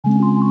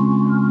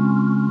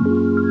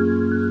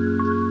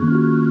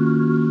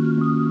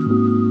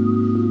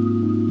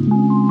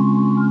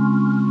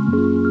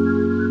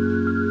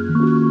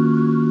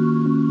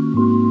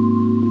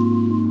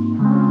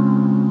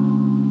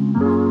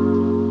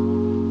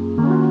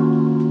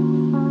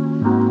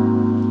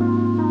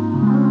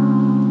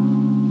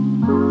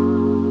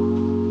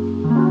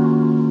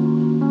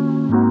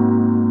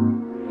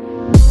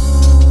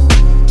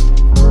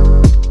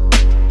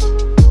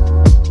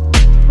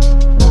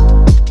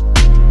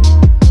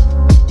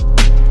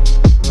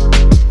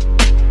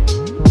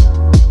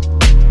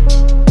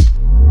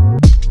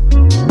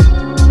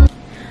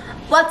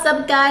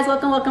guys,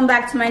 welcome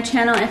back to my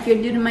channel. If you're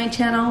new to my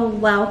channel,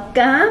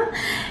 welcome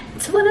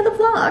to another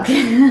vlog.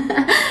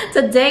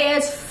 Today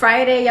is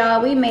Friday,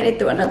 y'all. We made it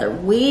through another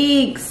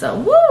week, so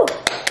woo!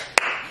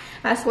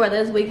 I swear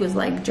this week was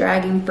like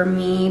dragging for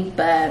me,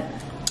 but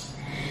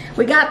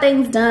we got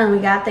things done.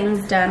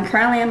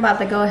 Currently I'm about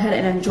to go ahead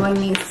and enjoy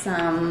me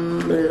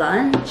some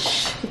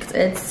lunch because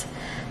it's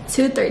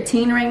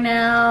 2:13 right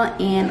now,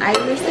 and I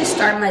usually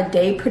start my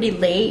day pretty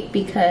late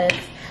because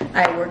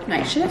I work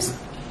night shifts.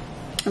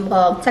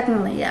 Well,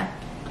 technically, yeah.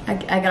 I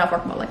get off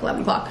work about like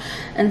 11 o'clock.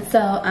 And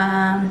so,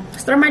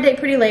 start my day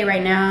pretty late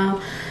right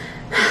now.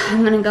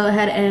 I'm gonna go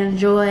ahead and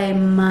enjoy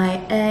my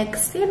egg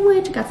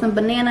sandwich. Got some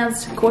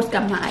bananas, of course,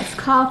 got my iced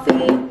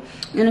coffee. I'm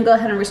gonna go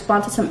ahead and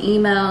respond to some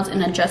emails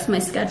and adjust my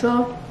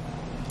schedule.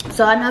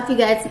 So I don't know if you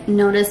guys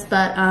noticed,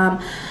 but on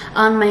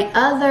my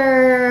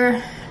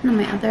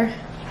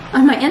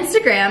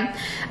Instagram,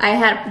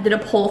 I did a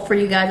poll for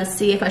you guys to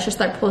see if I should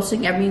start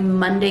posting every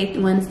Monday,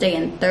 Wednesday,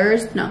 and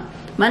Thursday. No,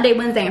 Monday,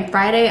 Wednesday, and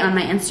Friday on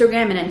my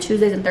Instagram, and then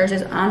Tuesdays and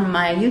Thursdays on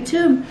my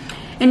YouTube.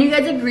 And you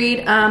guys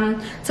agreed.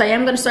 So I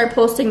am going to start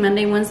posting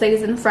Monday,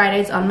 Wednesdays, and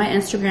Fridays on my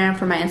Instagram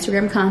for my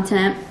Instagram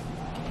content.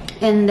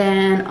 And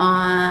then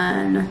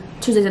on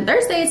Tuesdays and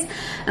Thursdays,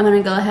 I'm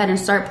going to go ahead and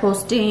start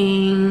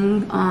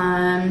posting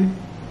on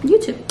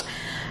YouTube.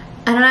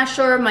 I'm not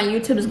sure if my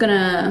YouTube is going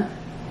to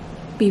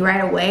be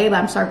right away,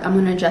 but I'm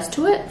going to adjust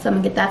to it. So I'm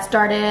going to get that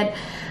started.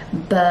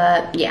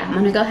 But yeah, I'm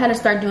going to go ahead and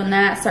start doing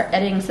that. Start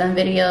editing some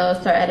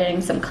videos. Start editing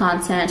some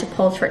content to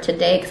post for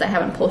today because I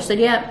haven't posted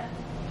yet.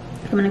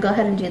 I'm going to go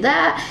ahead and do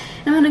that.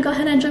 And I'm going to go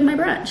ahead and enjoy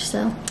my brunch.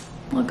 So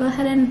we'll go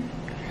ahead and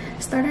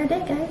start our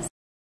day, guys.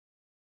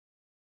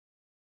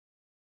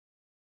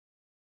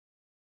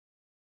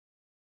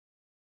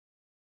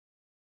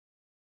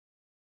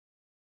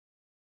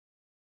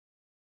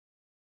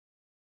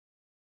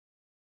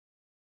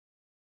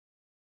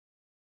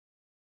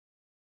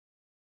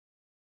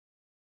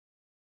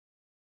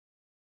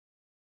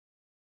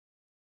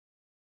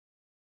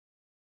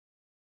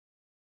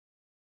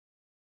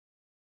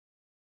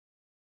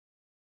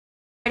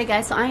 Alrighty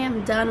guys, so I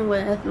am done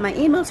with my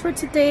emails for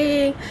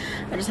today.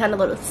 I just had a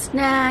little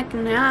snack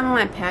and now I'm on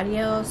my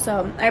patio.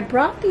 So I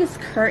brought these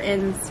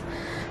curtains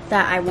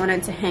that I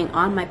wanted to hang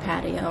on my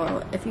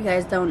patio. If you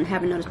guys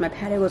haven't noticed, my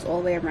patio goes all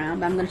the way around,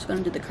 but I'm just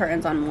going to do the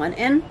curtains on one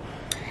end.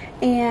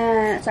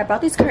 And so I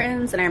brought these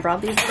curtains and I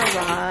brought these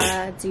little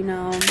rods, you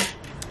know,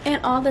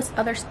 and all this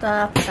other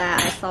stuff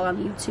that I saw on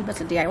YouTube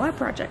as a DIY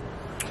project.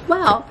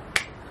 Well,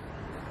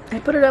 I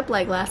put it up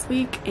like last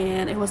week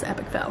and it was an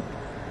epic fail.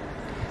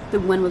 The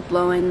wind was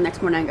blowing. The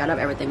next morning I got up,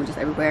 everything was just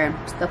everywhere.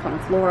 Stuff on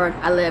the floor.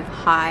 I live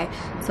high,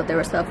 so there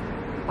was stuff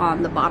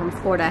on the bottom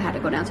floor that I had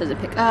to go downstairs and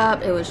pick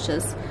up. It was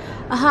just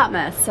a hot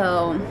mess.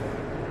 So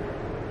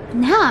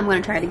now I'm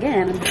going to try it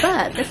again,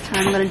 but this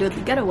time I'm going to do it the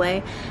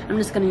getaway. I'm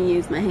just going to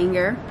use my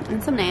hanger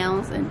and some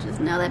nails and just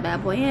nail that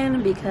bad boy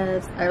in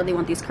because I really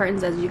want these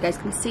curtains. As you guys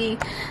can see,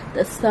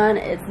 the sun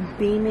is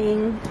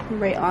beaming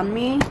right on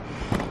me.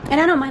 And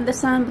I don't mind the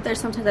sun, but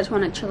there's sometimes I just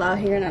want to chill out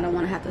here and I don't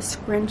want to have to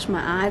scrunch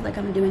my eyes like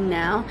I'm doing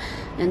now.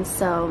 And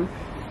so,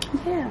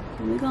 yeah,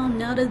 we're going to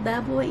nail this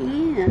bad boy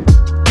in.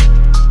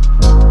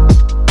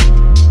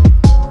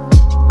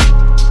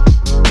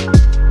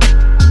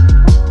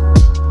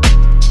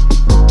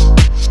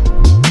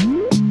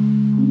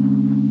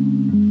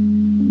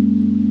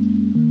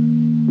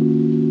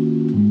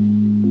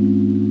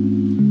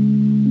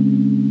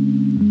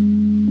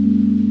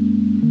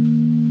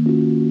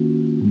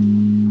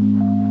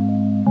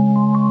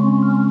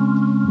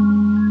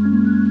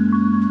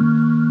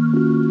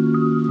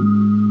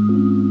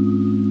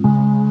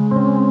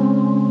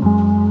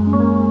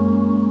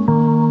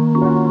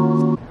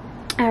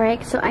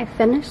 So I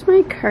finished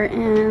my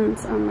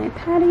curtains on my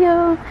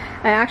patio.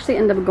 I actually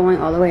ended up going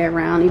all the way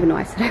around, even though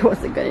I said I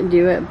wasn't going to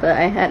do it, but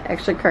I had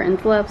extra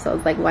curtains left, so I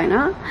was like, why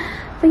not?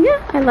 But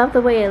yeah, I love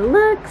the way it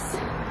looks.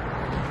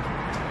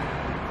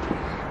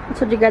 I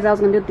told you guys I was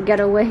going to do it the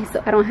getaway,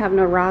 so I don't have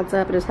no rods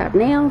up, I just have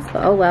nails,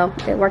 but oh well,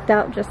 it worked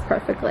out just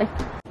perfectly.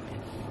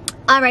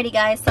 Alrighty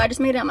guys, so I just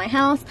made it at my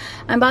house.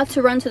 I'm about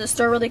to run to the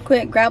store really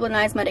quick, grab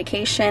Lanai's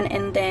medication,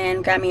 and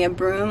then grab me a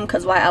broom,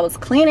 because while I was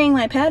cleaning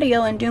my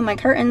patio and doing my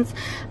curtains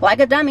like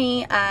a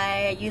dummy,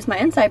 I used my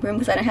inside broom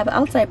because I didn't have an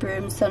outside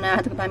broom, so now I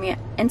have to go buy me an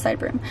inside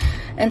broom.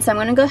 And so I'm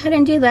going to go ahead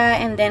and do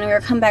that, and then we're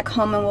going to come back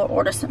home and we'll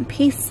order some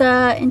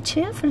pizza and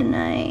chill for the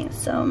night.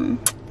 So,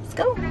 let's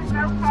go.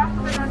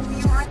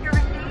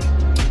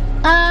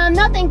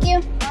 No thank you.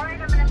 Alright,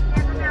 I'm going to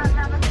scan them out.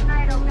 Have a good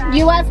night, okay?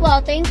 You as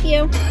well, thank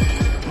you.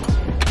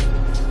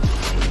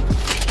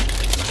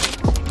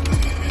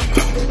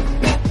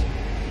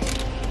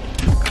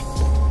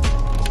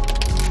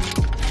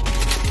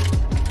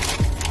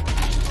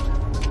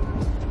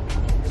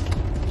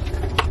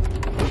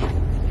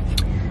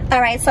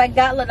 Alright, so I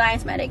got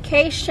Lanai's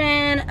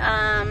medication.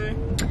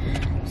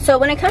 So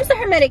when it comes to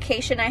her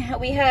medication,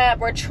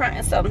 we're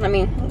trying, so let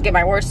me get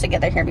my words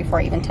together here before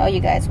I even tell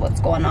you guys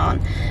what's going on.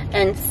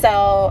 And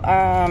so,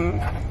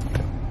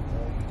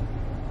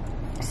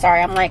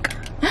 sorry, I'm like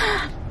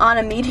on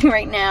a meeting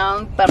right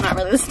now, but I'm not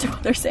really listening to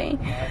what they're saying.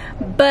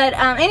 But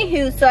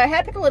anywho, so I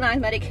had piccolinize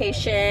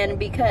medication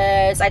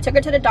because I took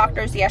her to the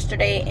doctor's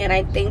yesterday, and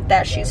I think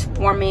that she's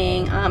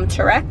forming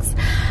Tourette's.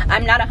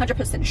 I'm not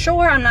 100%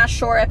 sure. I'm not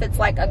sure if it's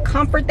like a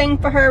comfort thing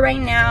for her right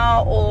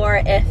now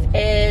or if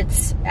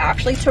it's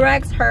actually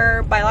Tourette's.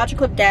 Her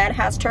biological dad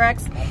has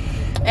Tourette's,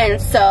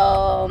 and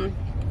so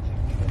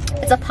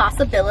it's a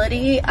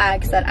possibility.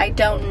 Except I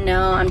don't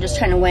know. I'm just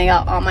trying to weigh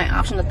out all my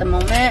options at the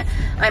moment.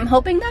 I'm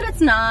hoping that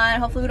it's not.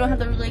 Hopefully we don't have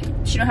to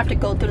she don't have to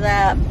go through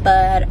that.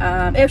 But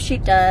if she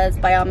does,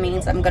 by all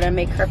means, I'm gonna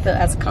make her feel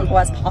as comfortable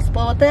as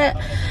possible with it.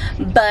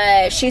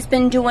 But she's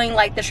been doing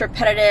like this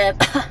repetitive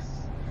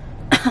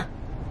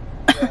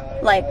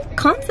like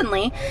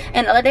constantly,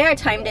 and the other day I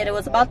timed it. It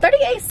was about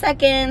 38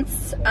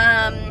 seconds.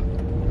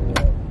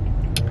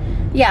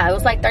 Yeah, it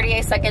was like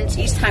 38 seconds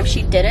each time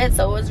she did it,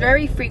 so it was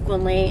very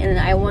frequently, and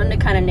I wanted to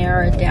kind of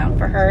narrow it down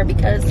for her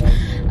because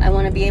I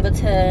want to be able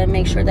to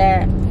make sure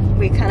that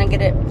we kind of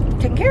get it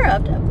taken care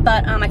of.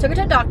 But I took her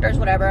to the doctor's,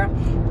 whatever,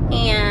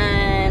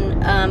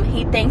 and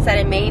he thinks that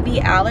it may be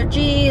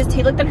allergies.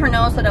 He looked at her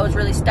nose, said it was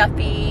really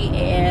stuffy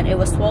and it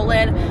was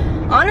swollen.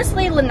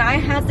 Honestly, Lanai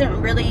hasn't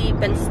really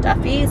been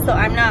stuffy, so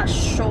I'm not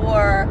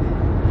sure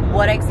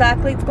what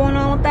exactly is going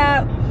on with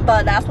that.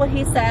 But that's what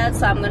he said,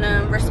 so I'm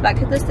gonna respect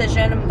his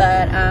decision.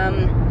 But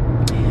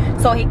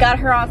so he got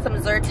her on some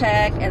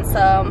Zyrtec and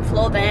some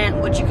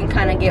Flovent, which you can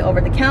kind of get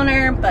over the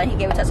counter, but he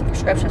gave us a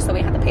prescription, so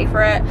we have to pay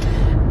for it.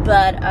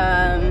 But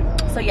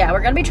so yeah,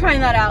 we're gonna be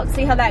trying that out,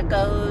 see how that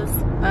goes.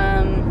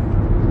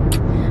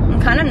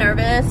 I'm kind of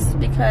nervous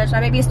because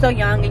my baby is still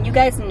young, and you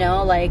guys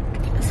know, like,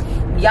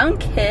 young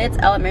kids,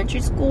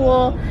 elementary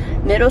school,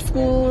 middle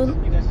school,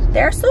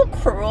 they're so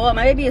cruel.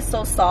 My baby is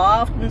so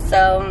soft, and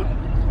so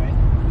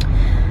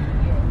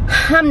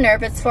I'm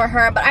nervous for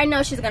her, but I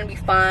know she's gonna be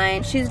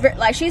fine. She's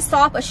she's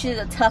soft, but she's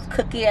a tough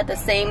cookie at the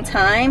same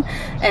time,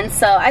 and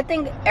so I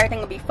think everything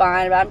will be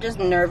fine. But I'm just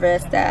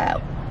nervous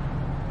that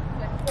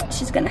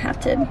she's gonna have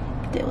to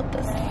deal with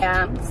this.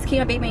 Yeah, just keep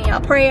my baby in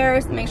y'all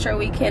prayers. Make sure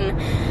we can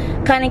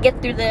kind of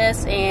get through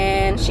this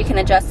and she can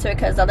adjust to it.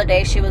 Because the other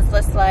day she was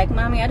just like,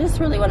 "Mommy, I just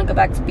really want to go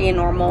back to being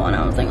normal," and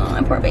I was like, "Oh,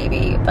 my poor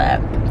baby." But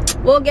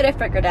we'll get it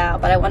figured out.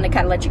 But I wanted to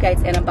kind of let you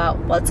guys in about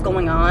what's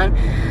going on.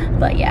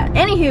 But yeah,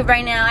 anywho,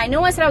 right now, I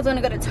know I said I was going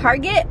to go to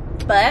Target,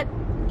 but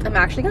I'm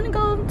actually going to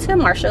go to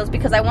Marshall's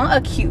because I want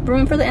a cute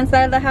broom for the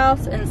inside of the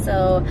house. And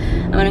so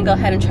I'm going to go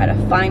ahead and try to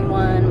find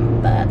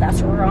one. But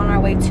that's where we're on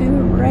our way to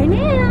right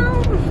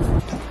now.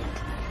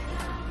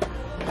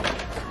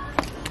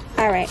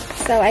 Alright,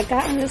 so I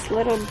got this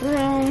little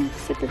broom,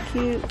 super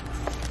cute,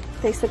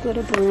 basic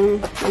little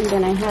broom. And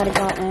then I had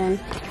gotten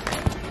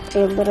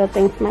a little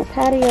thing for my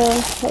patio,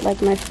 put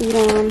like my feet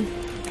on,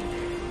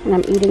 and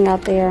I'm eating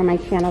out there, my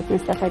candles and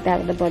stuff like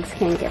that the bugs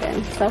can't get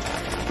in. So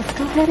let's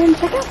go ahead and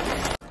check out.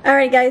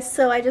 Alright guys,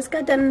 so I just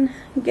got done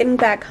getting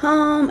back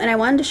home, and I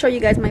wanted to show you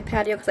guys my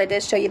patio because I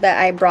did show you that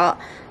I brought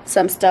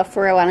some stuff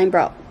for it. I only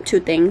brought 2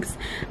 things,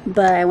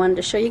 but I wanted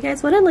to show you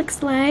guys what it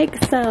looks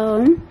like.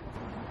 So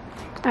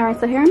alright,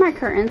 so here are my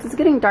curtains. It's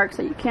getting dark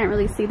so you can't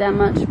really see that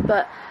much,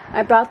 but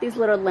I brought these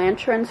little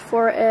lanterns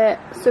for it.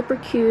 Super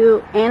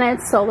cute, and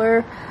it's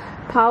solar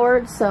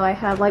powered, so I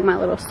have like my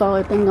little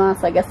solar thing on,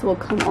 so I guess it will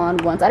come on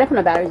once. I didn't put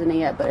no batteries in it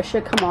yet, but it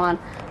should come on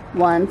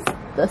once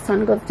the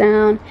sun goes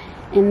down.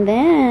 And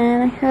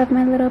then I have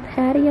my little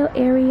patio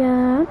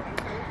area.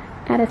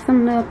 Added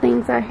some little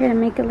things out here to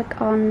make it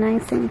look all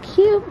nice and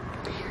cute.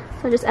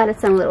 So I just added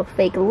some little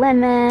fake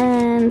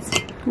lemons,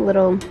 a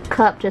little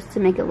cup just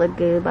to make it look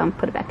good, but I'm gonna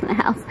put it back in the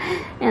house.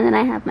 And then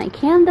I have my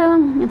candle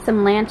and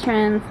some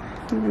lanterns.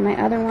 And then my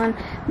other one,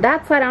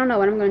 that side I don't know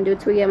what I'm going to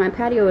do to it yet. My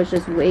patio is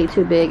just way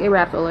too big. It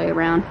wraps all the way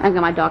around. I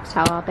got my dog's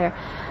towel out there,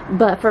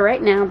 but for right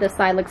now this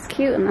side looks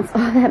cute, and that's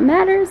all that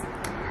matters.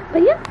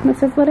 But yeah,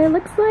 this is what it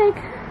looks like.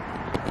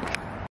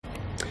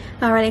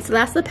 Alrighty, so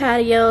that's the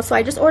patio. So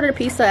I just ordered a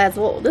pizza as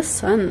well. The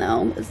sun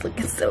though is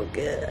looking so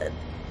good.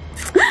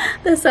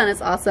 The sun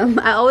is awesome.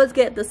 I always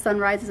get the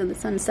sunrises and the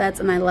sunsets,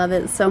 and I love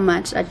it so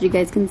much. As you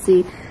guys can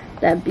see,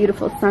 that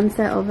beautiful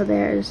sunset over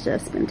there is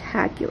just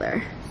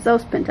spectacular. So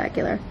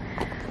spectacular.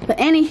 But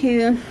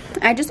anywho,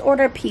 I just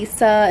ordered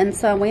pizza, and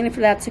so I'm waiting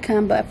for that to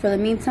come. But for the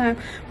meantime,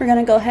 we're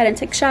gonna go ahead and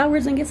take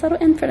showers and get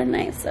settled in for the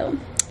night. So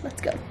let's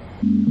go.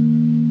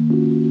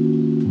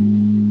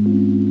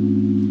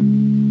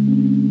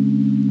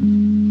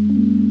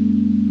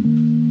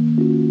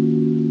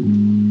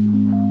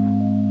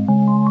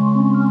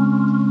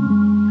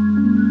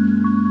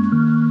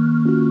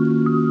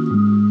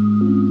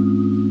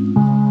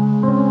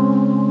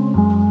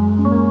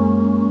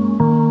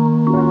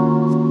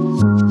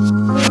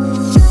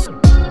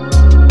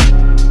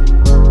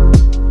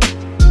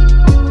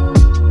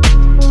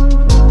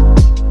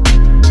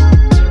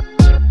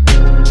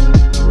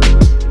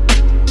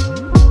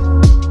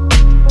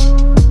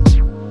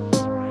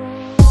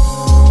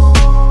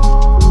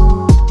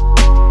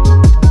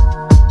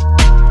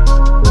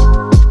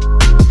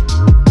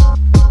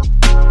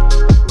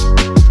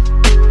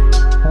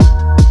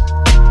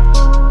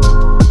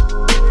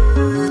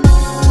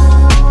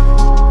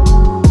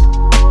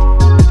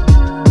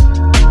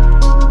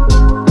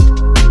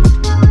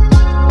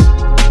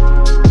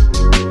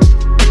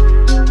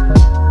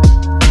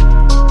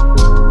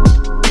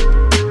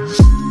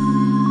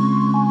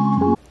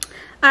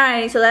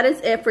 Alrighty, so that is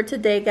it for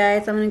today,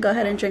 guys. I'm gonna go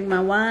ahead and drink my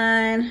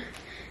wine,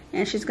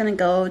 and she's gonna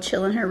go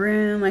chill in her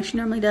room like she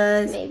normally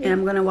does. Maybe. And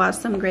I'm gonna watch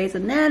some Grey's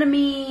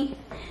Anatomy,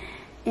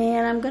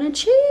 and I'm gonna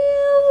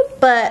chill.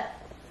 But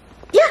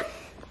yeah,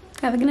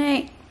 have a good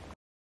night.